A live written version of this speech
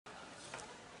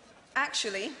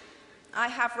Actually, I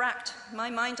have racked my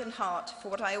mind and heart for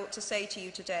what I ought to say to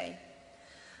you today.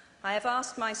 I have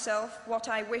asked myself what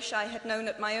I wish I had known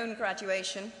at my own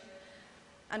graduation,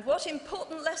 and what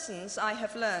important lessons I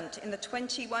have learnt in the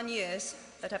 21 years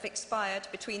that have expired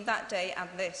between that day and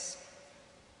this.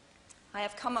 I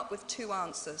have come up with two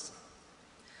answers.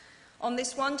 On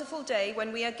this wonderful day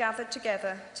when we are gathered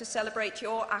together to celebrate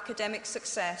your academic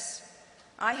success,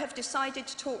 I have decided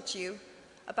to talk to you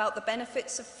about the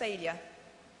benefits of failure.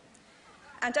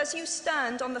 And as you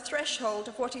stand on the threshold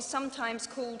of what is sometimes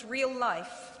called real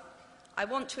life, I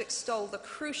want to extol the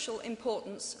crucial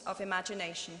importance of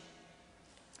imagination.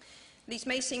 These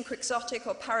may seem quixotic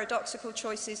or paradoxical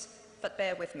choices, but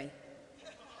bear with me.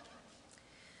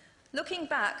 Looking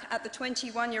back at the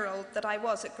 21-year-old that I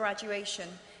was at graduation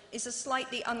is a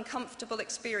slightly uncomfortable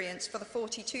experience for the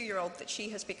 42-year-old that she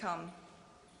has become.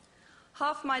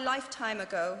 Half my lifetime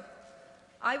ago,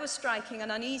 I was striking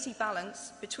an uneasy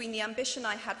balance between the ambition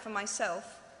I had for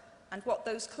myself and what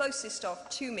those closest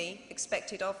to me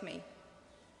expected of me.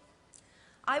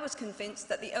 I was convinced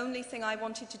that the only thing I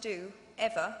wanted to do,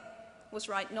 ever, was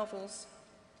write novels.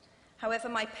 However,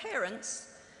 my parents,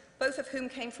 both of whom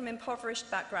came from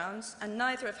impoverished backgrounds and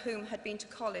neither of whom had been to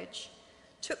college,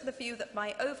 took the view that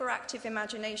my overactive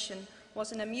imagination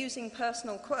was an amusing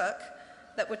personal quirk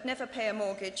that would never pay a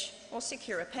mortgage or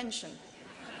secure a pension.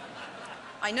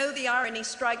 I know the irony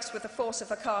strikes with the force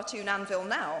of a cartoon anvil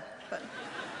now, but...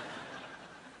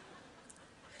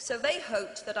 So they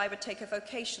hoped that I would take a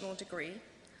vocational degree.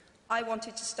 I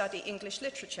wanted to study English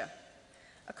literature.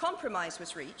 A compromise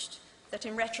was reached that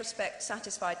in retrospect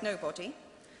satisfied nobody,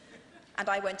 and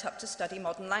I went up to study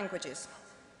modern languages.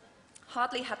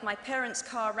 Hardly had my parents'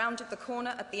 car rounded the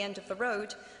corner at the end of the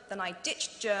road than I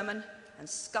ditched German and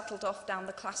scuttled off down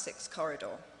the classics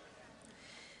corridor.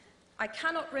 I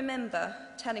cannot remember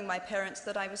telling my parents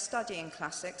that I was studying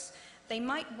classics. They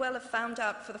might well have found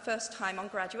out for the first time on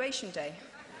graduation day.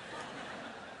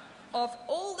 Of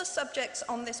all the subjects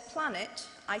on this planet,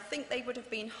 I think they would have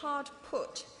been hard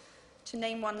put to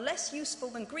name one less useful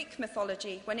than Greek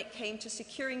mythology when it came to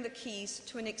securing the keys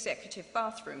to an executive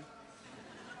bathroom.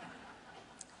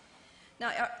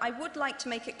 Now, I would like to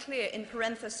make it clear in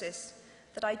parenthesis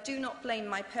that I do not blame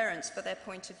my parents for their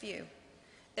point of view.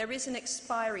 There is an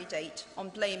expiry date on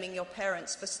blaming your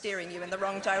parents for steering you in the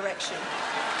wrong direction.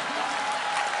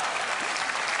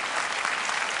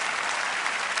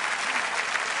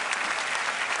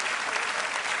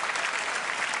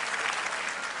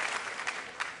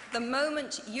 The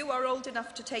moment you are old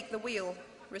enough to take the wheel,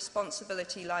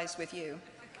 responsibility lies with you.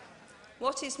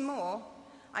 What is more,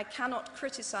 I cannot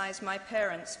criticize my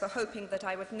parents for hoping that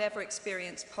I would never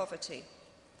experience poverty.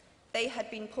 They had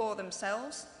been poor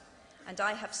themselves, and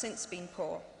I have since been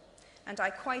poor, and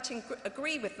I quite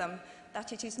agree with them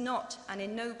that it is not an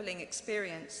ennobling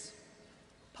experience.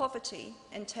 Poverty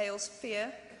entails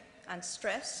fear and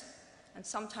stress, and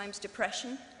sometimes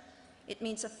depression. It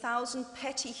means 1,000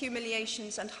 petty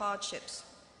humiliations and hardships.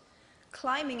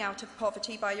 Climbing out of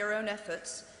poverty by your own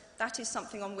efforts, that is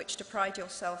something on which to pride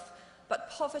yourself, but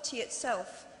poverty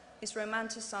itself is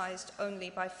romanticized only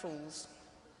by fools.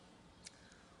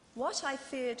 What I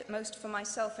feared most for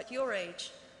myself at your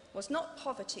age was not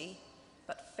poverty,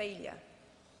 but failure.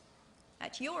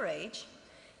 At your age,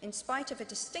 in spite of a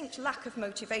distinct lack of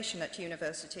motivation at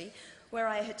university, where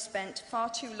I had spent far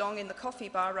too long in the coffee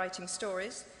bar writing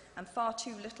stories and far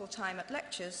too little time at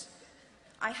lectures,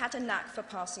 I had a knack for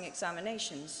passing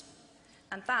examinations,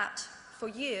 and that, for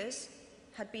years,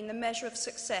 had been the measure of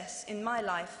success in my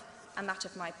life and that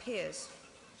of my peers.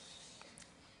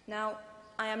 Now,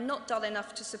 I am not dull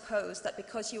enough to suppose that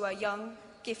because you are young,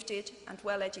 gifted, and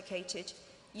well-educated,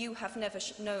 you have never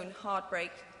known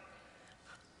heartbreak,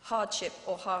 hardship,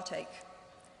 or heartache.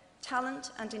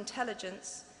 Talent and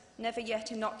intelligence never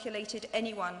yet inoculated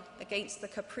anyone against the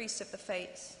caprice of the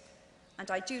fates, and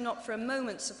I do not for a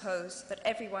moment suppose that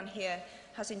everyone here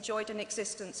has enjoyed an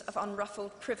existence of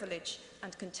unruffled privilege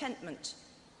and contentment.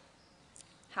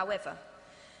 However,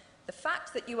 the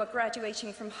fact that you are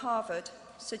graduating from Harvard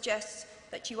suggests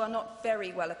that you are not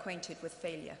very well acquainted with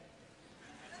failure.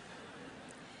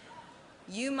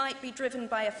 You might be driven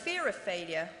by a fear of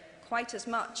failure quite as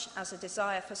much as a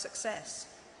desire for success.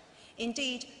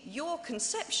 Indeed, your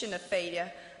conception of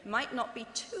failure might not be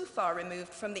too far removed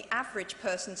from the average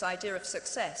person's idea of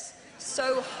success.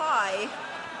 So high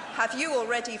have you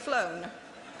already flown.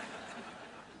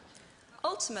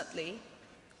 Ultimately,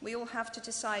 we all have to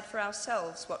decide for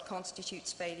ourselves what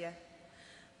constitutes failure.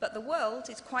 But the world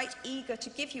is quite eager to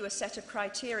give you a set of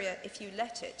criteria if you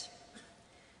let it.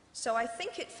 So I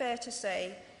think it fair to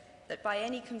say that by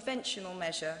any conventional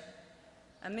measure,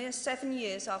 a mere 7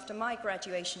 years after my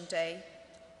graduation day,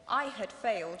 I had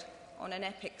failed on an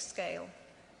epic scale.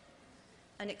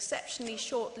 An exceptionally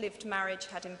short-lived marriage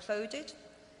had imploded,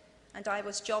 and I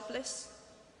was jobless,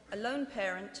 a lone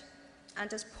parent,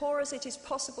 and as poor as it is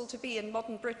possible to be in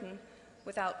modern Britain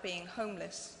without being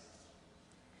homeless.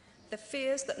 The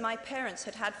fears that my parents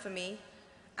had had for me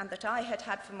and that I had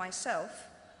had for myself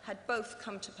had both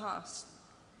come to pass,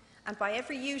 and by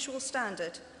every usual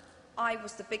standard, I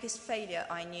was the biggest failure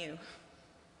I knew.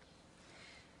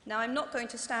 Now, I'm not going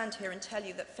to stand here and tell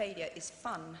you that failure is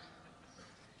fun.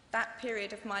 That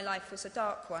period of my life was a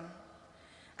dark one,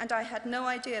 and I had no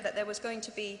idea that there was going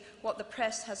to be what the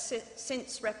press has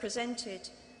since represented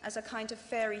as a kind of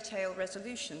fairy tale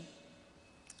resolution.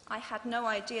 I had no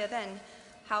idea then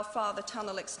how far the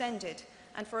tunnel extended,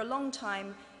 and for a long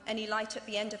time, any light at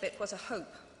the end of it was a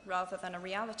hope rather than a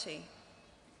reality.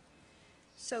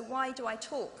 So why do I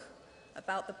talk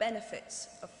about the benefits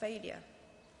of failure?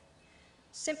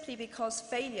 Simply because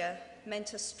failure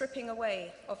meant a stripping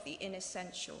away of the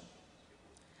inessential.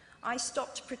 I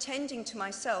stopped pretending to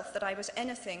myself that I was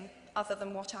anything other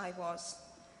than what I was,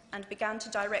 and began to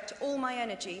direct all my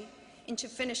energy into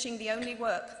finishing the only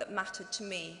work that mattered to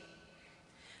me.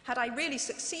 Had I really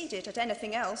succeeded at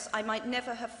anything else, I might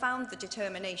never have found the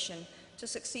determination to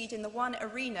succeed in the one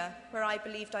arena where I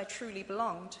believed I truly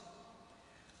belonged.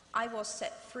 I was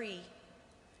set free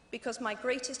because my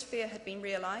greatest fear had been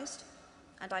realized,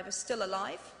 and I was still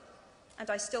alive, and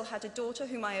I still had a daughter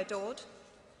whom I adored,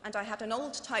 and I had an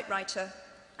old typewriter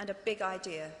and a big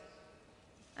idea.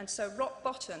 And so rock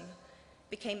bottom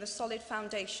became the solid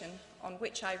foundation on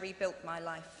which I rebuilt my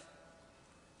life.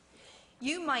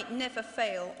 You might never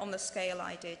fail on the scale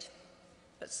I did,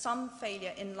 but some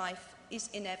failure in life is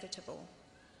inevitable.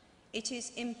 It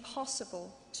is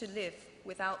impossible to live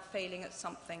without failing at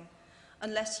something,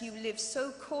 unless you live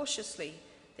so cautiously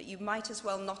that you might as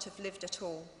well not have lived at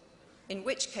all, in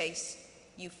which case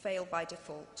you fail by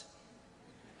default.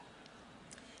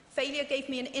 Failure gave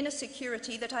me an inner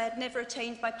security that I had never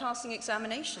attained by passing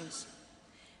examinations.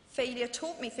 Failure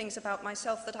taught me things about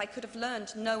myself that I could have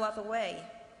learned no other way.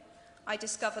 I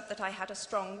discovered that I had a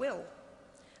strong will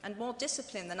and more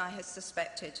discipline than I had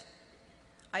suspected.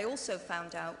 I also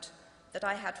found out that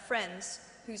I had friends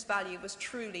whose value was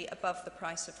truly above the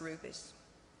price of rubies.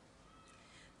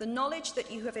 The knowledge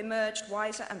that you have emerged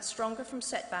wiser and stronger from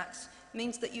setbacks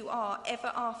means that you are,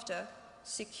 ever after,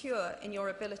 secure in your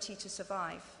ability to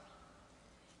survive.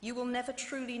 You will never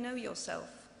truly know yourself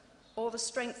or the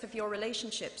strength of your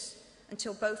relationships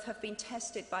until both have been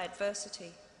tested by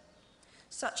adversity.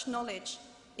 Such knowledge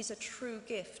is a true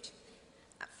gift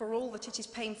for all that it is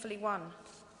painfully won,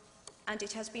 and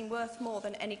it has been worth more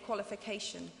than any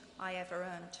qualification I ever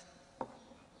earned.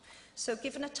 So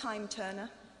given a time turner,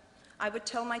 I would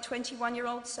tell my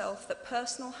 21-year-old self that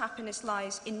personal happiness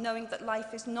lies in knowing that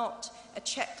life is not a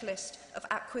checklist of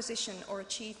acquisition or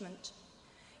achievement.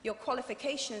 Your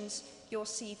qualifications, your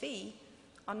CV,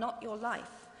 are not your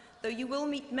life, though you will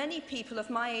meet many people of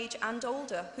my age and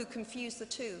older who confuse the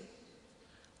two.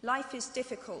 Life is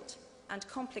difficult and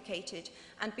complicated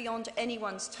and beyond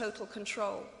anyone's total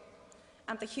control,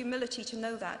 and the humility to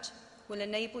know that will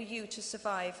enable you to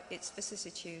survive its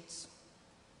vicissitudes.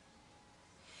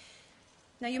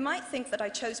 Now, you might think that I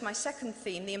chose my second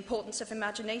theme, the importance of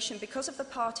imagination, because of the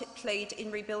part it played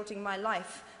in rebuilding my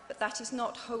life, but that is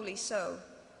not wholly so.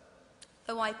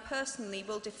 Though I personally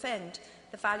will defend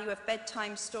the value of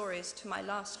bedtime stories to my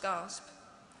last gasp,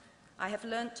 I have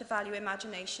learnt to value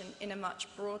imagination in a much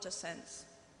broader sense.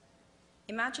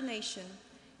 Imagination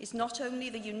is not only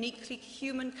the uniquely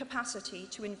human capacity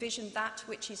to envision that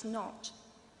which is not,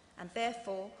 and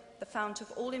therefore the fount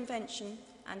of all invention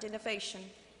and innovation.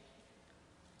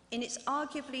 In its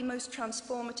arguably most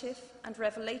transformative and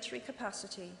revelatory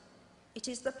capacity, it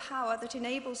is the power that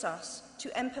enables us to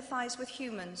empathize with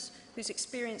humans whose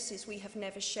experiences we have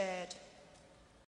never shared.